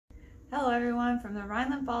Hello everyone from the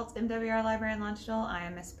Rhineland-Pfalz MWR Library in Landstuhl. I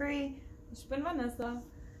am Miss Bri. Ich bin Vanessa.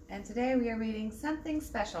 And today we are reading Something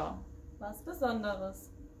Special. Was Besonderes.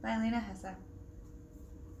 By Lena, Hesse.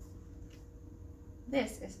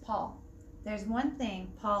 This is Paul. There's one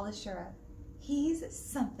thing Paul is sure of. He's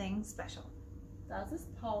something special. Das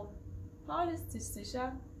ist Paul. Paul ist sich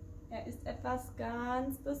sicher, ist etwas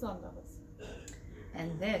ganz Besonderes.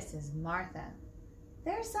 And this is Martha.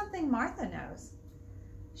 There's something Martha knows.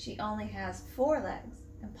 She only has 4 legs,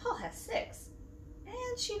 and Paul has 6.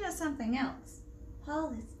 And she knows something else.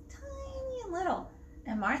 Paul is tiny and little,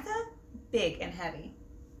 and Martha big and heavy.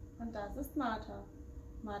 Und das ist Martha.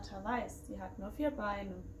 Martha weiß, sie hat nur 4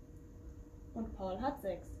 Beine. Und Paul hat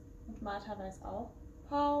 6. Und Martha weiß auch,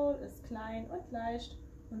 Paul ist klein und leicht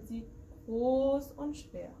und sie groß und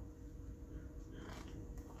schwer.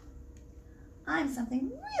 I'm something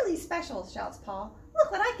really special, shouts Paul.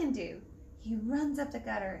 Look what I can do. He runs up the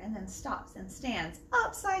gutter and then stops and stands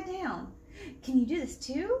upside down. Can you do this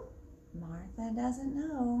too? Martha doesn't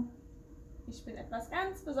know. Ich bin etwas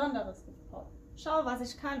ganz Besonderes, ruft Paul. Schau, was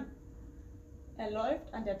ich kann. Er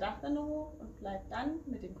läuft an der Dachrinne hoch und bleibt dann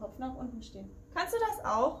mit dem Kopf nach unten stehen. Kannst du das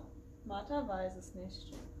auch? Martha weiß es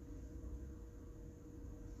nicht.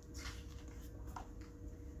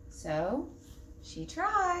 So, she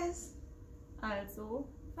tries. Also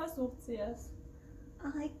versucht sie es.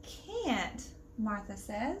 I can't, Martha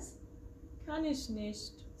says. Kann ich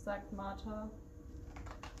nicht, sagt Martha.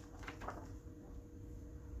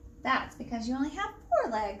 That's because you only have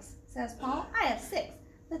 4 legs, says Paul. I have 6,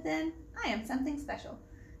 but then I am something special.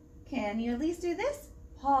 Can you at least do this?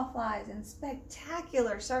 Paul flies in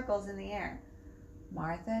spectacular circles in the air.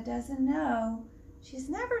 Martha doesn't know. She's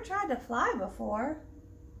never tried to fly before.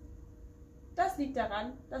 Das liegt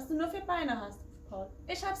daran, dass du nur 4 Beine hast, ruft Paul.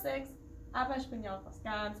 Ich habe 6, aber ich bin ja auch was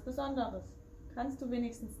ganz Besonderes. Kannst du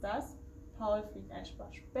wenigstens das? Paul fliegt ein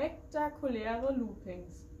paar spektakuläre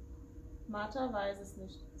Loopings. Martha weiß es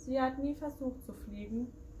nicht. Sie hat nie versucht zu fliegen.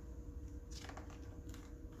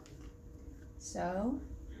 So,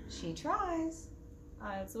 she tries.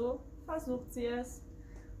 Also versucht sie es.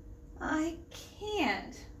 I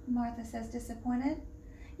can't, Martha says, disappointed.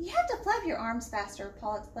 You have to flap your arms faster,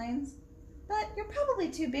 Paul explains. But you're probably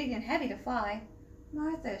too big and heavy to fly.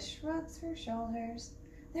 Martha shrugs her shoulders.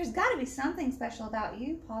 There's got to be something special about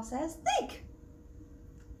you, Paul says. Think!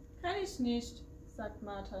 Kann ich nicht, sagt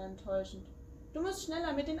Martha enttäuschend. Du musst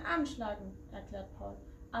schneller mit den Armen schlagen, erklärt Paul.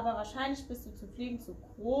 Aber wahrscheinlich bist du zum Fliegen zu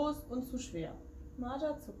groß und zu schwer.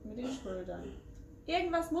 Martha zuckt mit den Schultern.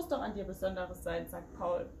 Irgendwas muss doch an dir Besonderes sein, sagt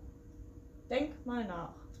Paul. Denk mal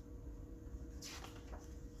nach.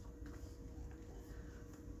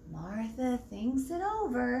 Martha thinks it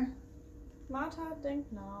over. Martha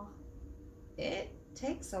denkt nach. It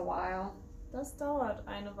takes a while. Das dauert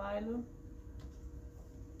eine Weile.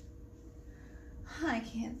 I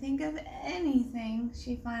can't think of anything,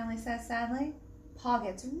 she finally says sadly. Paul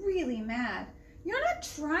gets really mad. You're not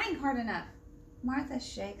trying hard enough. Martha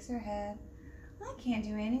shakes her head. I can't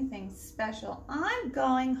do anything special. I'm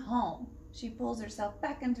going home. She pulls herself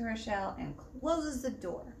back into her shell and closes the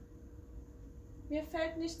door. Mir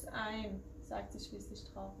fällt nichts ein, sagt sie schließlich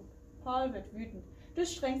traurig. Paul wird wütend. Du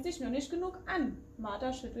strengst dich nur nicht genug an.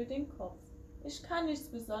 Martha schüttelt den Kopf. Ich kann nichts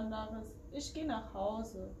Besonderes. Ich gehe nach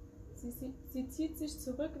Hause. Sie zieht sich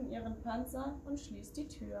zurück in ihren Panzer und schließt die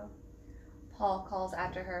Tür. Paul calls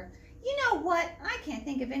after her. You know what? I can't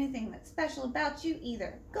think of anything that's special about you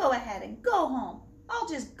either. Go ahead and go home. I'll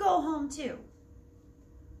just go home too.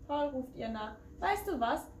 Paul ruft ihr nach. Weißt du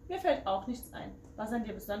was? Mir fällt auch nichts ein, was an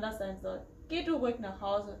dir besonders sein soll. Geh du ruhig nach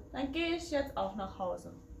Hause. Dann gehe ich jetzt auch nach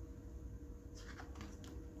Hause.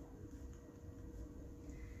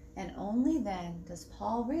 And only then does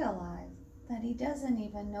Paul realize that he doesn't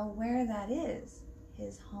even know where that is.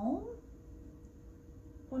 His home?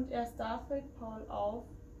 Und erst da fällt Paul auf,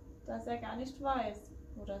 dass er gar nicht weiß,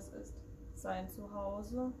 wo das ist. Sein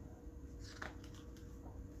Zuhause.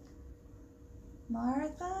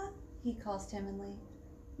 Martha, he calls timidly.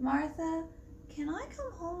 Martha, can I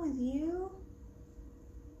come home with you?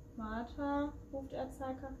 Martha, ruft er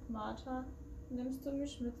zaghaft. Martha, nimmst du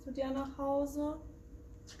mich mit zu dir nach Hause?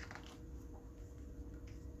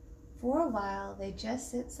 For a while, they just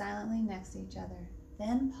sit silently next to each other.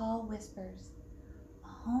 Then Paul whispers, a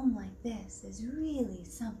home like this is really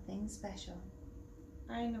something special.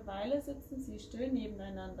 Eine Weile sitzen sie still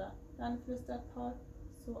nebeneinander. Dann flüstert Paul,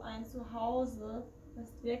 so ein Zuhause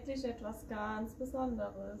ist wirklich etwas ganz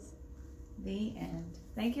Besonderes. The end.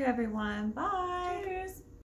 Thank you, everyone. Bye. Tschüss.